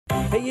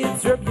Hey,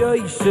 it's Reb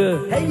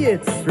Yoisha. Hey,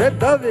 it's Reb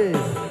David.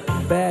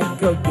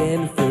 Back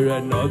again for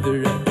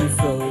another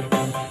episode.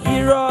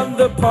 Here on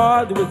the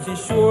pod, which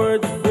is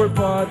short for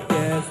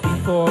podcast, we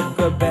talk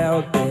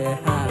about the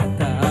hot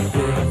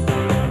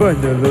topics.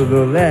 Burn the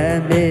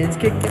Lululemons,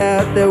 kick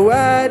out the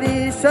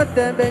waddies, shut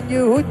them Ben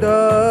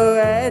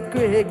Yehuda at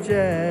Quick If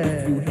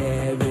Check. you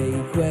have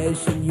a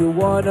question you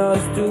want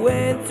us to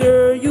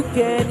answer, you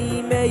can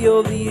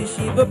email the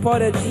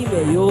yeshivapod at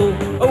gmail.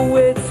 Oh,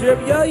 it's Reb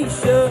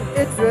Yoisha.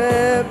 It's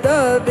Reb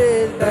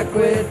David back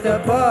with the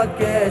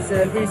podcast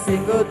every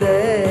single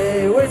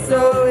day. We're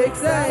so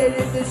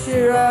excited to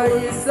share our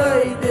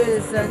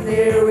this, and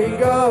here we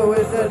go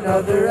with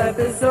another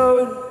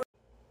episode.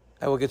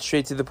 I will get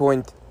straight to the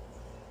point.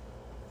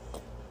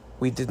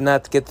 We did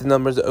not get the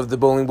numbers of the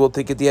bowling ball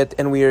ticket yet,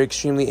 and we are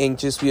extremely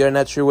anxious. We are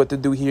not sure what to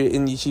do here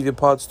in the Yeshiva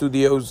Pod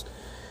Studios.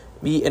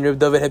 Me and Reb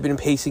David have been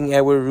pacing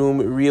our room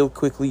real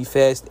quickly,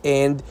 fast,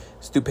 and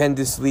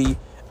stupendously,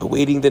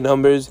 awaiting the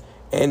numbers,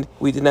 and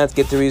we did not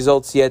get the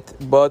results yet,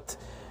 but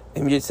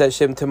in Yitzhak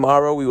Hashem,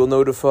 tomorrow we will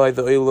notify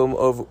the Olam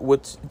of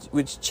which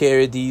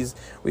charities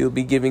we will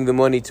be giving the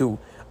money to.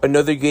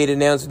 Another great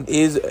announcement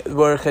is,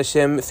 Baruch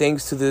Hashem,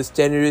 thanks to the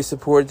generous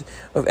support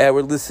of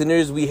our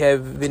listeners, we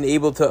have been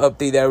able to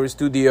update our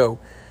studio.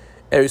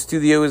 Our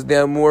studio is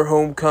now more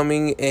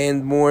homecoming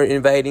and more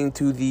inviting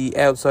to the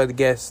outside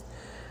guests.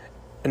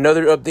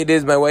 Another update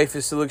is my wife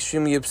is still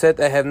extremely upset.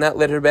 I have not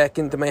let her back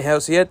into my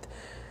house yet.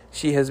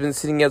 She has been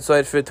sitting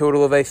outside for a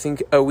total of, I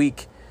think, a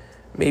week.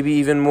 Maybe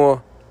even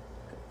more.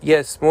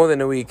 Yes, more than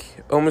a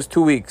week. Almost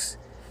 2 weeks.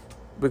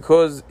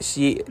 Because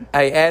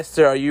I asked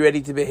her, are you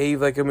ready to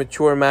behave like a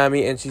mature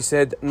mommy? And she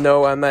said,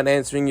 no, I'm not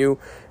answering you.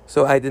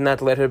 So I did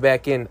not let her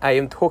back in. I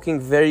am talking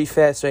very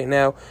fast right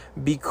now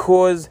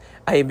because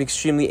I am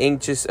extremely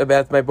anxious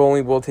about my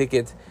bowling ball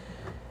ticket.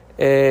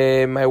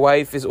 My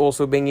wife is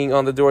also banging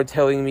on the door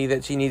telling me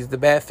that she needs the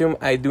bathroom.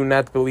 I do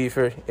not believe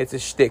her. It's a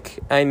shtick.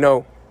 I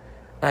know.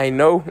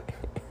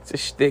 It's a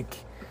shtick.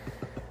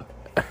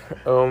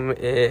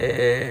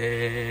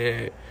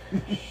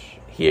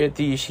 Here at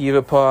the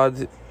Yeshiva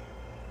Pod,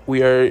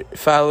 we are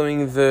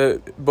following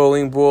the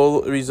bowling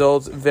ball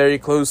results very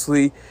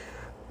closely.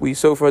 We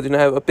so far do not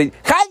have updates.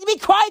 Guys, be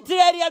quiet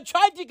already. I'm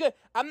trying to go.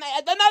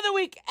 Another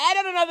week. Add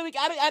on another week.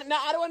 I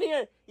don't want to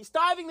hear. He's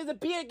starving. There's a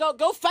beer.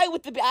 Go fight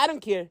with the beer. I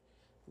don't care.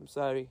 I'm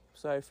sorry.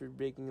 Sorry for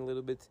breaking a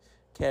little bit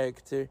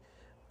character.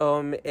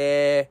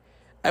 I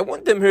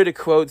want them heard a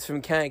quote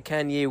from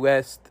Kanye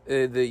West,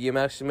 the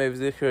Yamach Shemay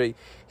V'Zichri. He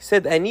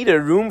said, I need a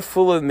room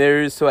full of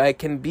mirrors so I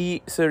can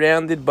be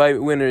surrounded by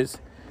winners.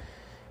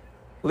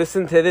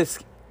 Listen to this,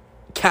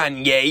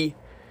 Kanye.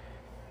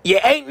 You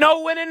ain't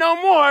no winner no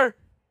more.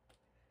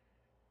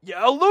 You're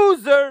a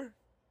loser.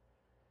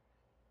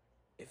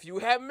 If you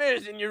have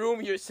mirrors in your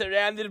room, you're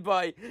surrounded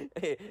by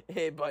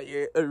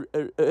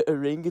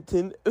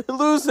orangutan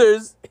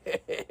losers.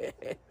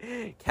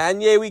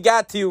 Kanye, we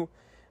got you.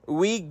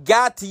 We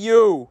got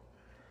you.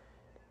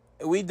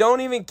 We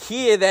don't even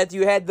care that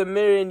you had the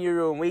mirror in your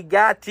room. We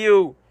got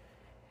you.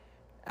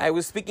 I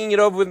was speaking it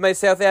over with my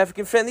South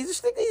African friend.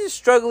 He's a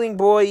struggling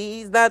boy.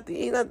 He's not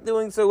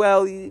doing so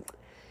well. He's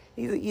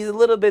a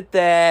little bit,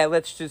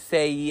 let's just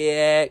say,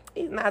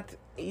 he's not,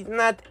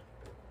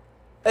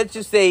 let's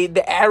just say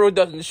the arrow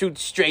doesn't shoot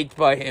straight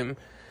by him.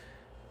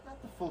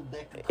 Not the full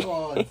deck of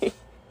cards.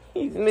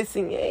 He's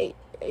missing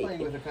Playing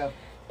with about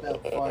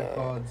 5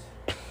 cards.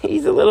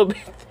 He's a little bit.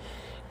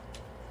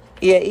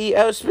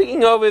 Yeah, I was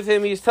speaking over with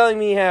him. He was telling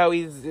me how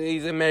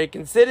he's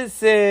American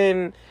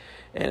citizen,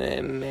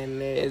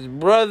 and his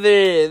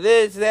brother,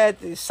 this, that,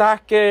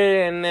 soccer,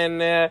 and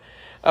then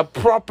a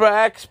proper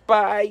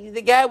expat.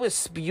 The guy was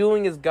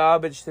spewing his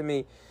garbage to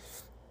me.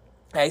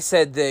 I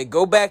said,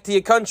 go back to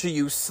your country,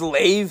 you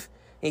slave.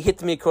 He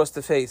hit me across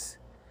the face.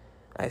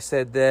 I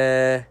said,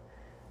 what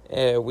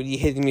are you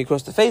hitting me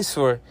across the face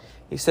for?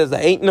 He says,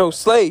 I ain't no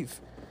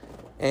slave.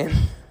 And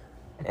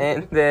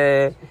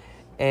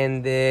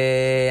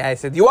I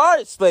said, you are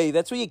a slave.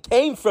 That's where you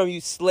came from, you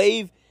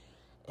slave.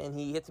 And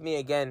he hit me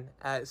again.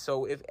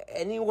 So if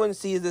anyone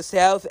sees the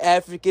South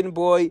African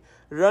boy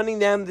running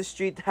down the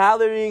street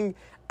hollering,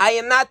 I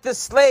am not the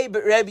slave,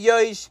 but Reb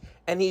Yoish,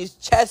 and he's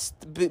chest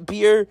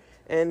beer,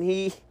 and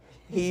he's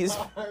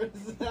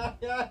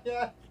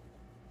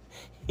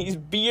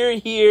beer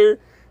here.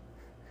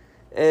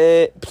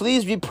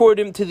 Please report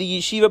him to the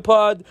Yeshiva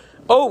Pod.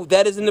 Oh,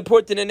 that is an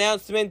important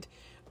announcement.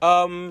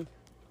 The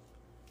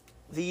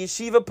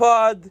Yeshiva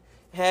Pod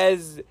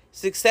has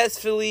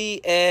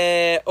successfully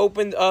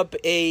opened up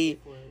a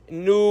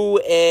new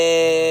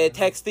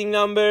texting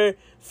number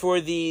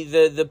for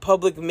the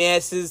public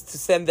masses to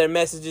send their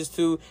messages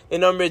to. The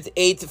number is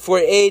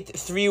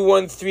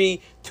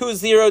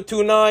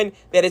 848-313-2029.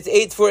 That is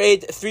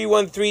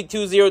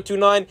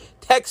 848-313-2029.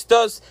 Text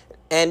us,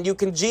 and you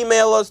can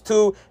Gmail us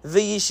to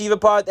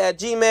theyeshivapod at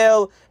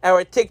Gmail,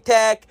 our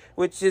TikTok,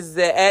 which is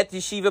at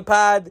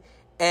yeshivapod,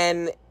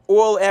 and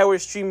all our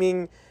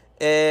streaming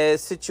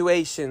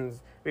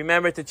situations.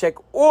 Remember to check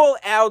all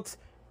our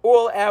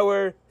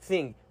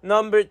thing.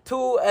 Number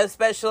 2, a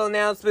special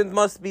announcement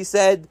must be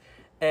said.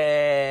 We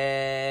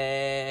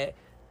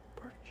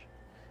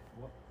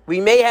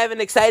may have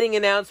an exciting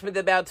announcement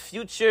about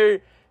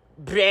future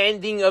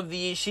branding of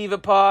the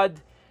Yeshiva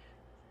Pod.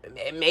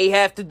 It may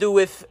have to do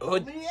with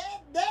hood.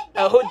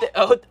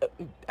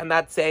 I'm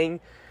not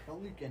saying.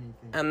 Don't leak anything.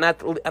 I'm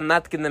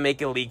not gonna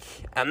make a leak.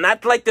 I'm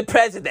not like the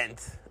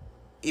president.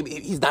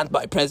 He's not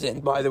my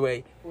president, by the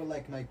way. Or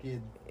like my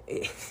kid.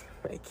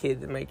 my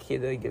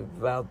kid.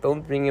 Well,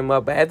 don't bring him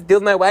up. I had to deal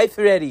with my wife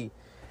already.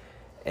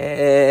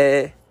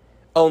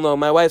 Oh no,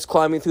 my wife's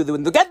climbing through the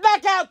window. Get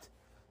back out!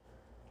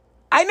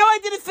 I know I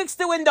didn't fix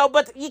the window,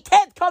 but you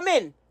can't come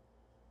in.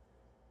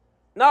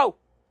 No,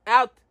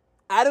 out.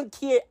 I don't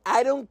care.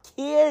 I don't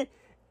care.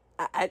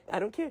 I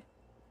don't care.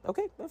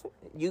 Okay,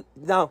 you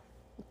no.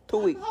 2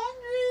 weeks.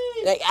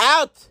 Hungry. Like,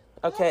 out.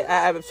 Okay,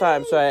 I'm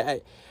sorry.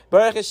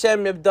 Baruch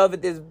Hashem, Reb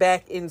David is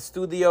back in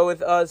studio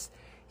with us.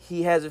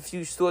 He has a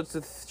few thoughts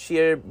to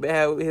share.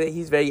 How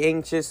he's very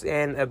anxious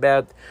and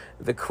about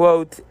the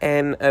quote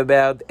and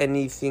about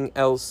anything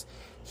else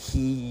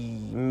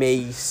he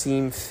may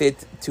seem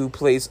fit to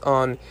place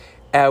on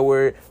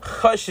our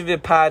Chashve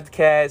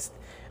podcast.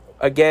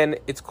 Again,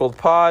 it's called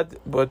Pod,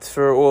 but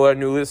for all our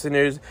new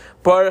listeners,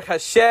 Baruch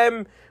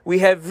Hashem, we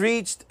have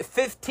reached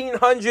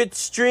 1,500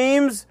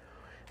 streams,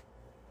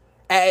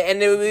 and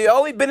we've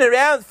only been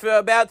around for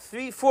about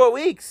 3-4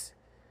 weeks.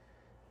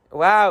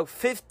 Wow,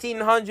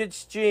 1,500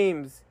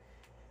 streams.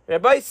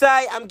 Rabbi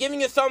Sai, I'm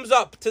giving a thumbs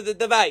up to the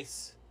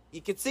device.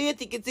 You can see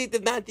it,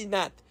 if not, it's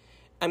not.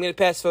 I'm going to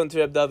pass the phone to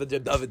Reb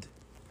David.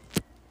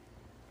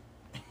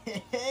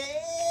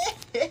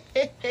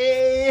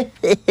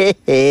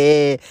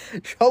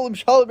 Shalom,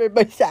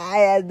 everybody.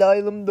 How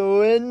I'm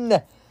doing?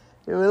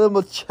 We're a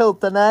little chill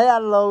tonight. I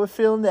don't know. We're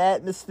feeling the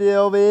atmosphere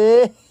over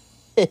here.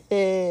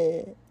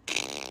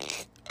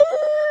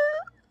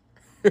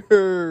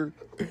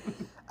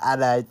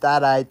 Alright.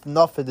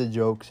 Enough of the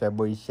jokes,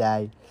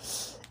 everybody.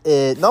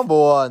 Number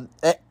one.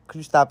 Could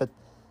you stop it?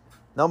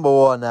 Number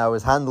one, I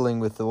was handling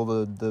with all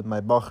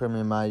my bachrim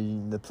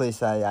in the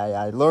place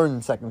I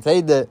learned second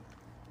Seder.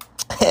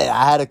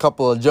 I had a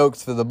couple of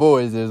jokes for the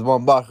boys. There's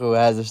one bacher who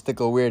has a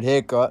stickle weird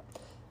haircut,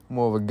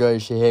 more of a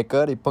goyish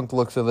haircut. He punk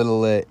looks a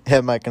little,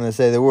 am I going to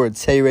say the word,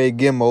 Seirei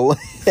Gimel.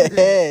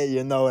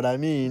 You know what I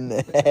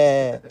mean.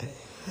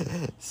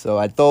 So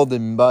I told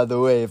him, by the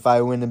way, if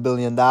I win $1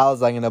 billion, I'm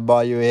going to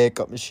buy you a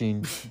haircut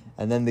machine.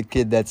 And then the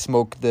kid that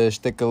smoked the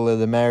stickle of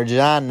the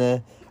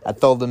marijuana, I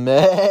told him,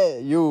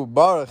 hey, you,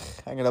 Baruch,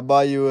 I'm going to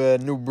buy you a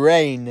new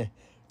brain.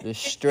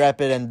 Just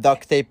strap it and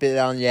duct tape it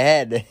on your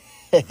head.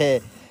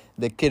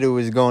 The kid who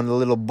was going a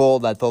little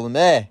bald, I told him,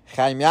 hey,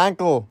 Chaim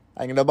Yankel,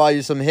 I'm going to buy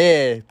you some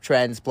hair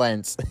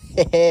transplants.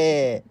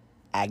 I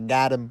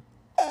got him.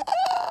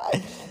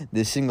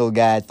 The single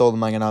guy, I told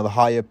him I'm going to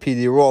hire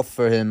P.D. Roth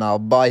for him. I'll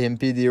buy him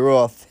P.D.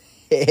 Roth.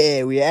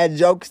 We had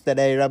jokes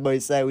today, Rabbi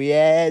said. We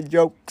had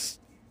jokes.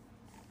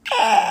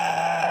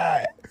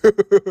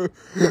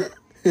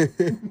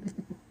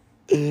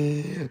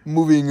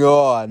 Moving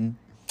on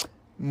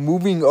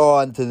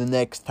to the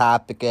next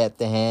topic at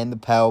the hand, the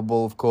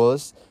Powerball, of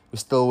course. We're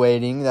still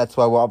waiting. That's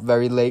why we're up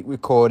very late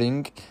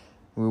recording.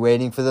 We're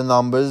waiting for the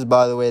numbers.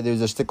 By the way,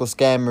 there's a stickle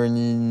scammer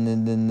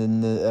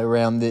in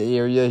around the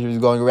area. He was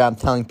going around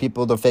telling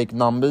people the fake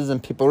numbers,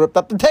 and people ripped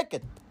up the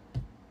ticket.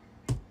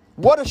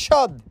 What a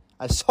shud!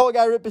 I saw a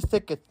guy rip his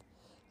ticket.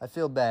 I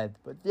feel bad,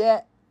 but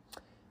yeah.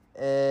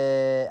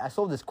 I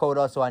saw this quote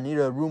also. I need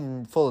a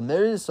room full of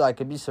mirrors so I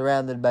could be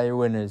surrounded by your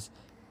winners.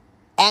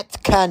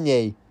 At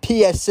Kanye,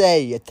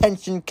 PSA,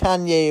 attention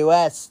Kanye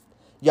West,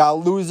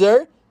 y'all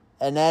loser.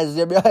 And as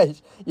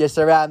you're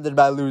surrounded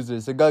by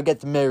losers, so go get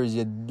the mirrors,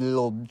 you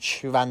little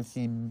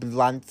schwancy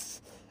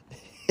blunts.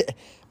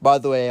 By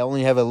the way, I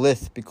only have a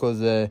lisp because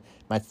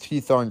my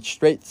teeth aren't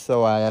straight,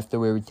 so I have to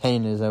wear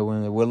retainers.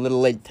 We're a little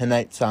late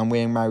tonight, so I'm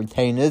wearing my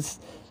retainers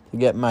to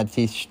get my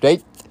teeth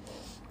straight.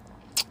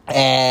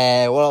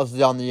 What else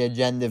is on the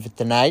agenda for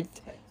tonight?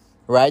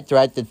 Right,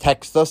 to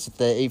text us at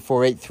the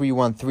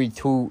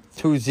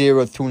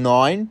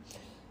 848-313-2029.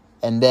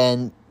 And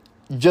then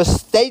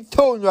just stay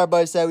tuned,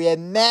 Rabbi said. We have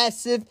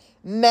massive,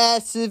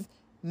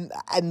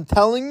 I'm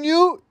telling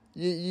you,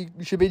 you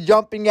should be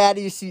jumping out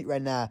of your seat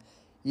right now.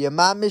 Your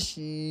mamish,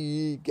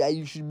 you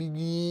should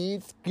be,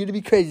 it's going to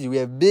be crazy. We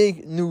have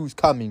big news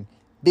coming.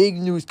 Big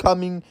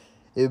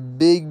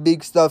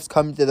stuff's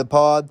coming to the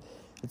pod.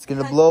 It's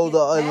going to blow the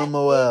Olam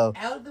Moel.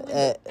 I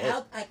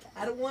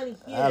don't want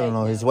to hear I don't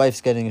know. His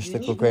wife's getting a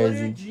stickle crazy.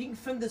 You need water, drink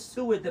from the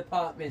sewer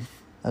department.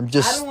 I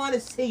don't want to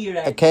see you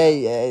right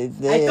okay,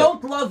 now. I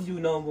don't love you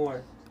no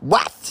more.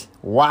 What?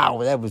 Wow,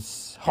 that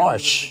was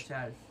harsh.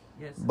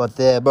 Yes. But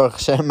Baruch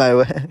Hashem,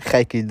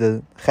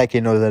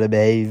 Chaiki knows how to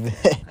behave.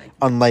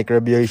 Unlike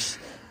Rabbi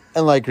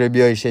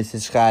Yoshes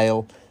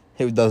Israel,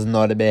 who doesn't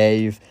know how to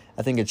behave.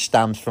 I think it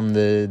stems from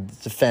the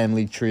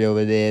family tree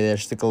over there. They're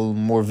still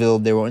Morville.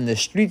 They were in the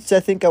streets, I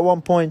think, at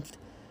one point.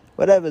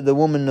 Whatever, the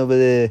woman over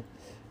there,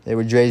 they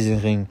were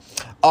drazing.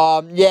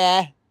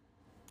 Yeah.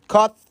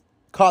 Cut.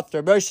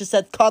 Rabbi Yoshes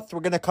said cut.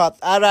 We're going to cut.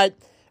 All right.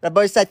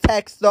 Rabbi said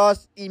text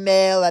us,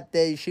 email at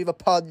the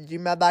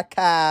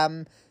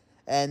yeshivapod@gmail.com.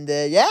 And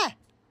yeah,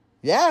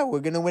 we're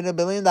going to win $1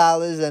 billion,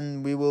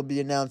 and we will be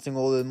announcing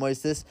all the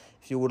moises.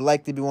 If you would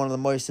like to be one of the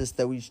moises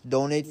that we should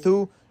donate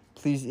to,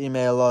 please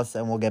email us,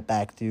 and we'll get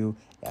back to you.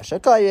 Yasher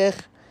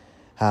koyach.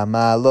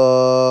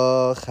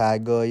 Hamaloch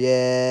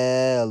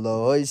hagoyel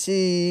lo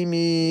isi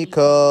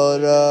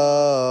mikoro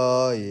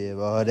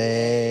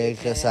yivorech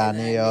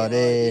chesani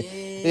yore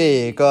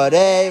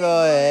vikorei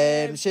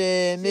vohem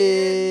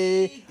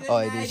shemi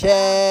oy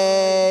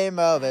bishem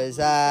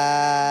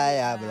ovesai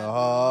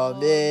Avraham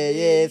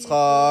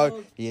v'Yitzchak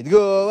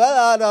yidgu el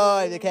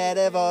Adonai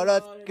v'kerev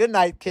orot. Good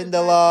night,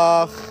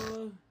 Kinderlach.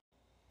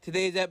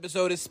 Today's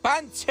episode is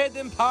sponsored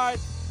in part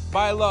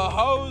by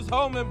Lahoz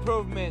Home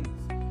Improvements.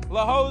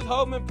 Lahoz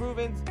Home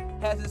Improvements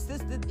has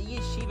assisted the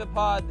Yeshiva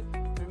Pod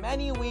for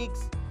many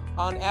weeks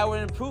on our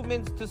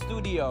improvements to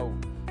studio.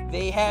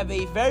 They have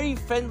a very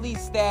friendly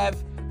staff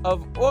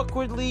of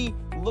awkwardly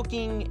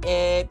looking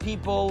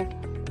people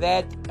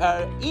that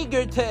are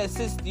eager to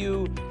assist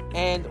you,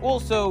 and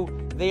also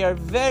they are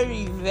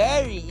very,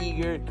 very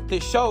eager to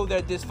show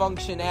their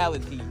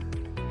dysfunctionality.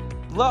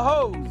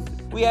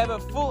 Lahoz, we have a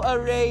full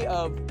array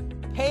of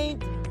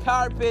paint,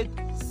 carpet,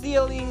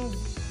 ceilings,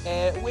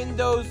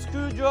 windows,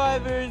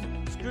 screwdrivers,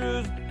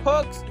 screws,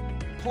 hooks,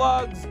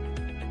 plugs,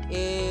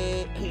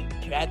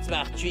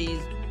 Kratzbach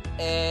trees,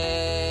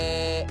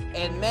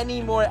 and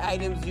many more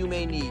items you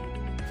may need.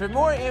 For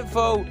more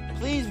info,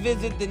 please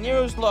visit the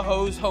nearest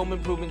Lahoz Home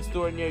Improvement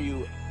store near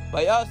you.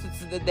 By us,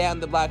 it's down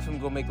the block from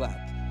Gomeglat.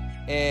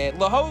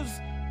 Lahoz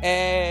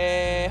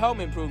Home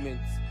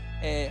Improvements.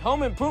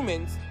 Home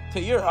improvements to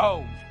your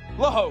home.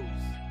 Lahoz.